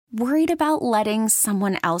Worried about letting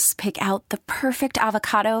someone else pick out the perfect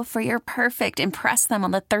avocado for your perfect impress them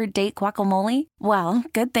on the third date guacamole? Well,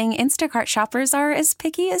 good thing Instacart shoppers are as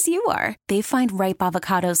picky as you are. They find ripe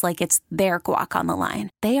avocados like it's their guac on the line.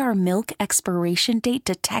 They are milk expiration date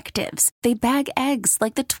detectives. They bag eggs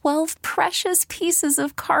like the 12 precious pieces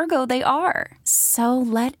of cargo they are. So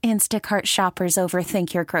let Instacart shoppers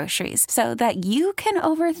overthink your groceries so that you can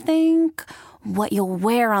overthink what you'll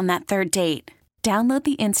wear on that third date. Download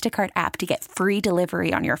the Instacart app to get free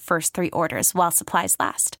delivery on your first 3 orders while supplies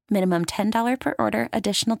last. Minimum $10 per order.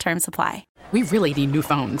 Additional terms apply. We really need new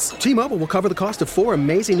phones. T-Mobile will cover the cost of 4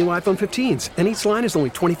 amazing new iPhone 15s, and each line is only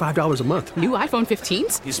 $25 a month. New iPhone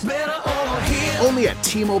 15s? It's better over here. Only at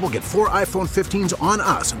T-Mobile, get 4 iPhone 15s on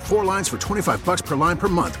us and 4 lines for $25 per line per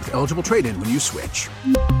month with eligible trade-in when you switch.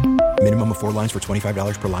 Minimum of 4 lines for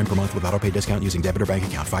 $25 per line per month with autopay discount using debit or bank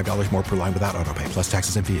account. $5 more per line without autopay, plus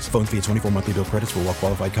taxes and fees. Phone fee at 24 monthly bill credits for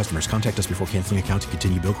well-qualified customers. Contact us before canceling account to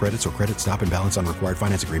continue bill credits or credit stop and balance on required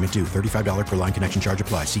finance agreement due. $35 per line connection charge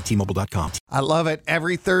applies. See T-Mobile.com. I love it.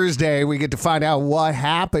 Every Thursday, we get to find out what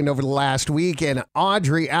happened over the last week in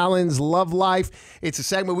Audrey Allen's love life. It's a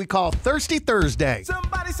segment we call Thirsty Thursday.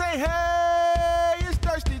 Somebody say, hey, it's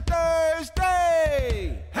Thirsty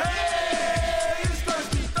Thursday. Hey, it's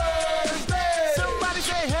Thirsty Thursday. Somebody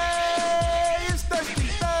say, hey, it's Thirsty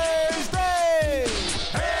Thursday.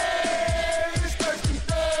 Hey, it's Thirsty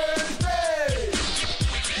Thursday.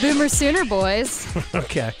 Boomer Sooner boys.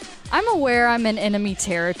 Okay. I'm aware I'm in enemy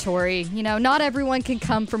territory. You know, not everyone can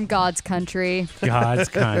come from God's country. God's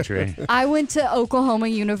country. I went to Oklahoma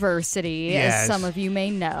University, Yes. as some of you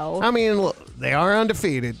may know. I mean, look, they are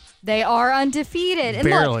undefeated. They are undefeated. And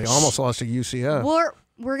Barely. look, Almost lost to UCF.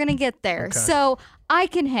 we're going to get there. Okay. So I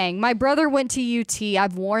can hang. My brother went to UT.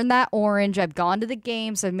 I've worn that orange. I've gone to the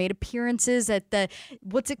games. I've made appearances at the,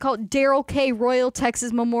 what's it called? Darrell K. Royal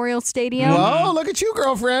Texas Memorial Stadium. Whoa, look at you,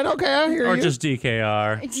 girlfriend. Okay, I hear Or you. just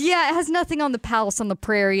DKR. Yeah, it has nothing on the Palace on the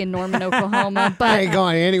Prairie in Norman, Oklahoma. I But ain't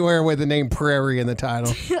going anywhere with the name Prairie in the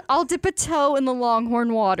title. I'll dip a toe in the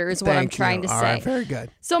Longhorn water is what I'm Thank trying you. to All say. right, very good.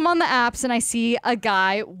 So I'm on the apps and I see a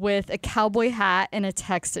guy with a cowboy hat and a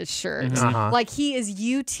Texas shirt. Like he is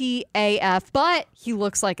UTAF, but he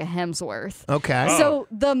looks like a Hemsworth. Okay. So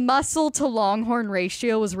the muscle to Longhorn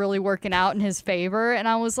ratio was really working out in his favor. And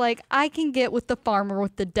I was like, I can get with the farmer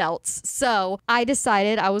with the delts. So I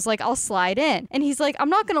decided, I was like, I'll slide in. And he's like,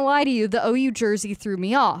 I'm not going to lie to you. The OU jersey threw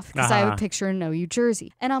me off because I have a picture in an OU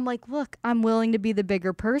jersey. And I'm like, look, I'm willing to be the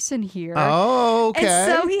bigger person here. Oh, okay.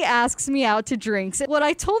 And so he asks me out to drinks. What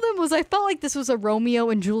I told him was I felt like this was a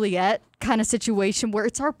Romeo and Juliet kind of situation where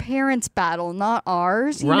it's our parents' battle, not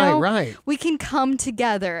ours. You know? Right. We can come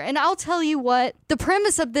together. And I'll tell you what, the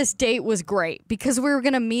premise of this date was great because we were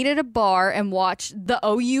going to meet at a bar and watch the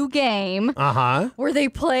OU game where they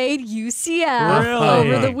played UCF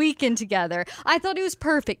over the weekend together. I thought it was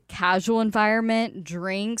perfect. Casual environment,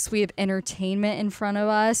 drinks, we have entertainment in front of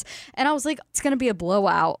us. And I was like, it's going to be a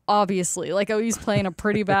blowout, obviously. Like OU's playing a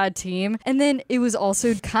pretty bad team. And then it was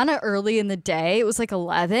also kind of early in the day. It was like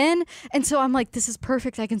 11. And so I'm like, this is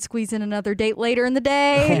perfect. I can squeeze in another date later in the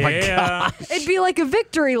day. Oh my God. It'd be like a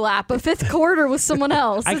victory lap, a fifth quarter with someone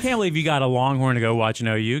else. I can't believe you got a Longhorn to go watch an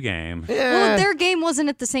OU game. Well, their game wasn't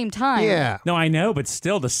at the same time. Yeah. No, I know, but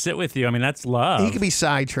still to sit with you, I mean, that's love. He could be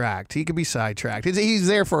sidetracked. He's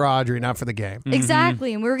there for Audrey, not for the game.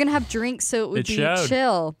 Exactly. And we were going to have drinks, so it would be showed.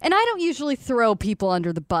 chill. And I don't usually throw people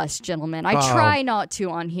under the bus, gentlemen. I try not to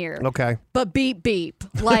on here. Okay. But beep, beep.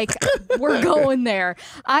 Like, we're going there.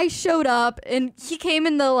 I showed up, and he came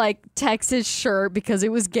in the, like, Texas shirt because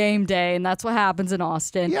it was game day, and that's what happens in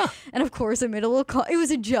Austin. Yeah. And, of course, I made a little it was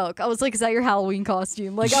a joke. I was like, is that your Halloween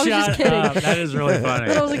costume? Like, I was just Shut kidding. up. That is really funny.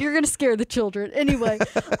 But I was like, you're going to scare the children. Anyway,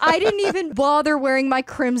 I didn't even bother wearing my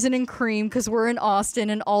crimson and cream because we're in Austin,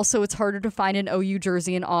 and also it's harder to find an OU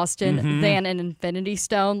jersey in Austin than an Infinity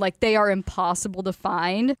Stone. Like, they are impossible to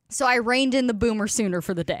find. So I reined in the Boomer Sooner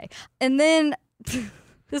for the day. And then...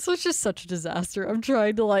 This was just such a disaster. I'm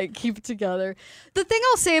trying to, like, keep it together. The thing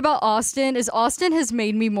I'll say about Austin is Austin has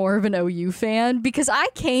made me more of an OU fan because I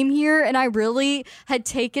came here and I really had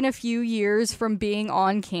taken a few years from being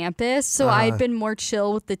on campus. So I had been more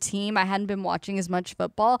chill with the team. I hadn't been watching as much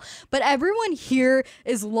football. But everyone here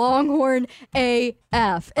is Longhorn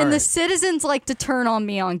AF. And the citizens like to turn on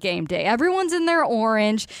me on game day. Everyone's in their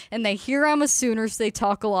orange and they hear I'm a Sooner, so they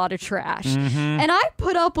talk a lot of trash. And I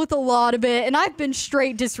put up with a lot of it, and I've been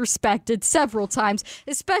straight disrespected several times,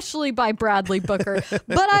 especially by Bradley Booker,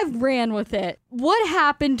 but I ran with it. What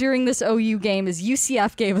happened during this OU game is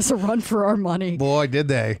UCF gave us a run for our money. Boy, did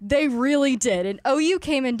they. They really did. And OU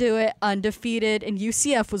came into it undefeated, and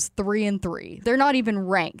UCF was 3-3. They're not even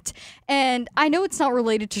ranked. And I know it's not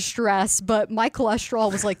related to stress, but my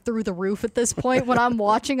cholesterol was like through the roof at this point when I'm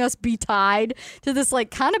watching us be tied to this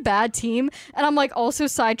like kind of bad team. And I'm like also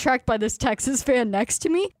sidetracked by this Texas fan next to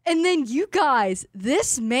me. And then you guys,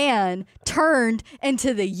 this man turned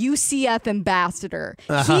into the UCF ambassador.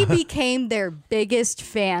 He became their biggest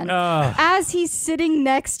fan as he's sitting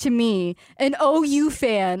next to me, an OU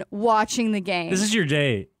fan watching the game. This is your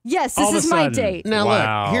date. Yes, this is my date. Now,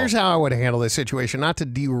 look, here's how I would handle this situation, not to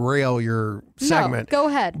derail your segment. No, go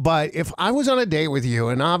ahead. But if I was on a date with you,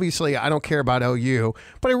 and obviously I don't care about OU,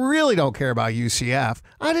 but I really don't care about UCF,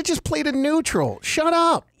 I'd have just played it neutral. Shut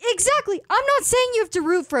up. Exactly. I'm not saying you have to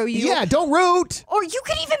root for OU. Yeah, don't root. Or you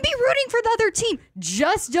could even be rooting for the other team.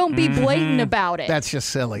 Just don't be blatant about it. That's just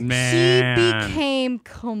silly. Man. He became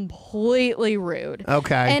completely rude.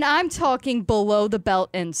 Okay. And I'm talking below the belt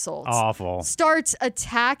insults. Awful. Starts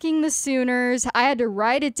attacking the Sooners. I had to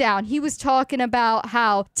write it down. He was talking about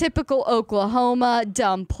how typical Oklahoma,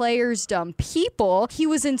 dumb players, dumb people. He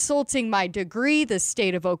was insulting my degree, the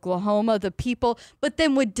state of Oklahoma, the people, but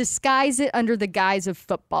then would disguise it under the guise of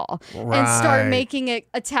football. And start making it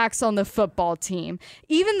attacks on the football team.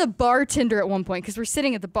 Even the bartender at one point, because we're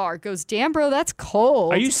sitting at the bar, goes, "Damn, bro, that's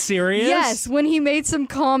cold." Are you serious? Yes, when he made some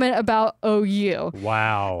comment about OU.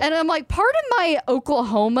 Wow. And I'm like, pardon my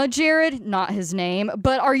Oklahoma, Jared, not his name,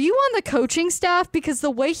 but are you on the coaching staff? Because the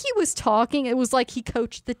way he was talking, it was like he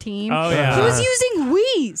coached the team. Oh, yeah. He was using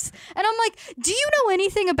 "we's." And I'm like, do you know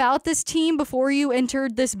anything about this team before you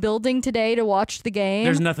entered this building today to watch the game?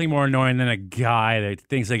 There's nothing more annoying than a guy that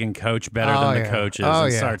thinks they can coach better than the coaches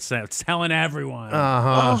and starts telling everyone.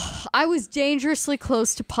 I was dangerously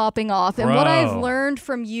close to popping off. And what I've learned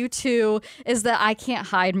from you two is that I can't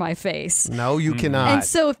hide my face. No, you cannot. And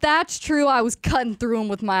so if that's true, I was cutting through him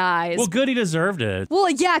with my eyes. Well, good, he deserved it. Well,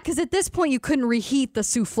 yeah, because at this point you couldn't reheat the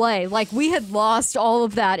souffle. Like, we had lost all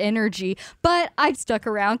of that energy. But I stuck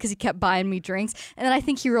around because he kept buying me drinks. And then I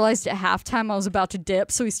think he realized at halftime I was about to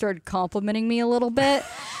dip, so he started complimenting me a little bit.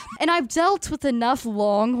 And I've dealt with enough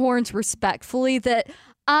Longhorns respectfully that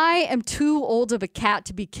I am too old of a cat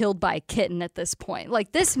to be killed by a kitten at this point.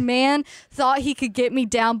 Like, this man thought he could get me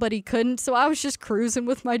down, but he couldn't. So I was just cruising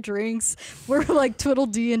with my drinks. We're like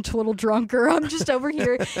twiddle-dee and twiddle-drunker. I'm just over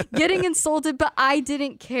here getting insulted, but I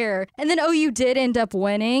didn't care. And then OU did end up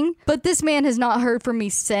winning. But this man has not heard from me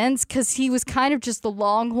since because he was kind of just the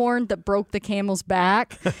Longhorn that broke the camel's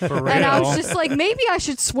back. For real. And I was just like, maybe I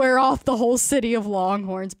should swear off the whole city of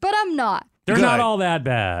Longhorns. But I'm not. They're not all that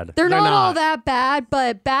bad. They're not all that bad,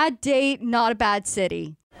 but bad date, not a bad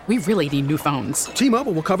city. We really need new phones.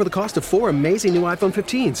 T-Mobile will cover the cost of 4 amazing new iPhone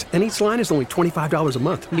 15s, and each line is only $25 a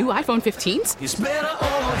month. New iPhone 15s? It's better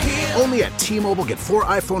over here. Only at T-Mobile, get 4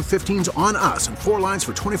 iPhone 15s on us and 4 lines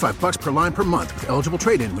for $25 per line per month with eligible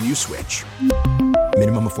trade-in when you switch.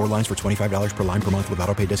 Minimum of 4 lines for $25 per line per month with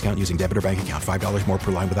autopay discount using debit or bank account. $5 more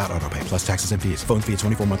per line without autopay, plus taxes and fees. Phone fee at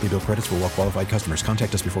 24 monthly bill credits for well-qualified customers.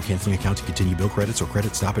 Contact us before canceling account to continue bill credits or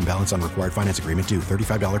credit stop and balance on required finance agreement due.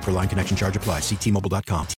 $35 per line connection charge applies. See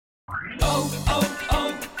T-Mobile.com.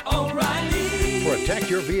 O'Reilly. Protect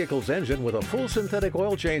your vehicle's engine with a full synthetic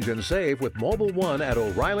oil change and save with Mobile One at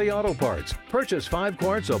O'Reilly Auto Parts. Purchase 5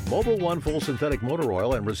 quarts of Mobile One full synthetic motor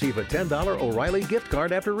oil and receive a $10 O'Reilly gift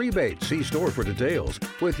card after rebate. See store for details.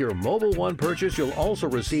 With your Mobile One purchase, you'll also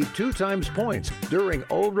receive 2 times points during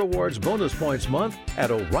O Rewards Bonus Points Month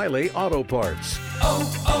at O'Reilly Auto Parts.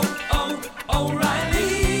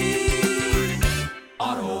 O'Reilly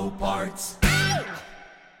Auto Parts.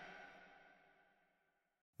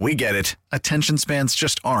 We get it. Attention spans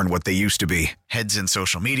just aren't what they used to be. Heads in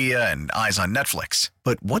social media and eyes on Netflix.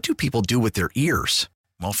 But what do people do with their ears?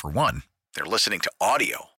 Well, for one, they're listening to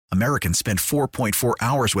audio. Americans spend 4.4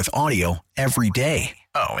 hours with audio every day.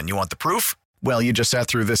 Oh, and you want the proof? Well, you just sat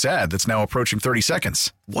through this ad that's now approaching 30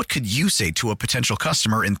 seconds. What could you say to a potential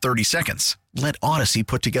customer in 30 seconds? Let Odyssey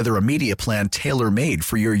put together a media plan tailor-made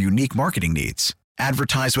for your unique marketing needs.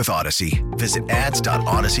 Advertise with Odyssey. Visit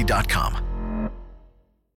ads.odyssey.com.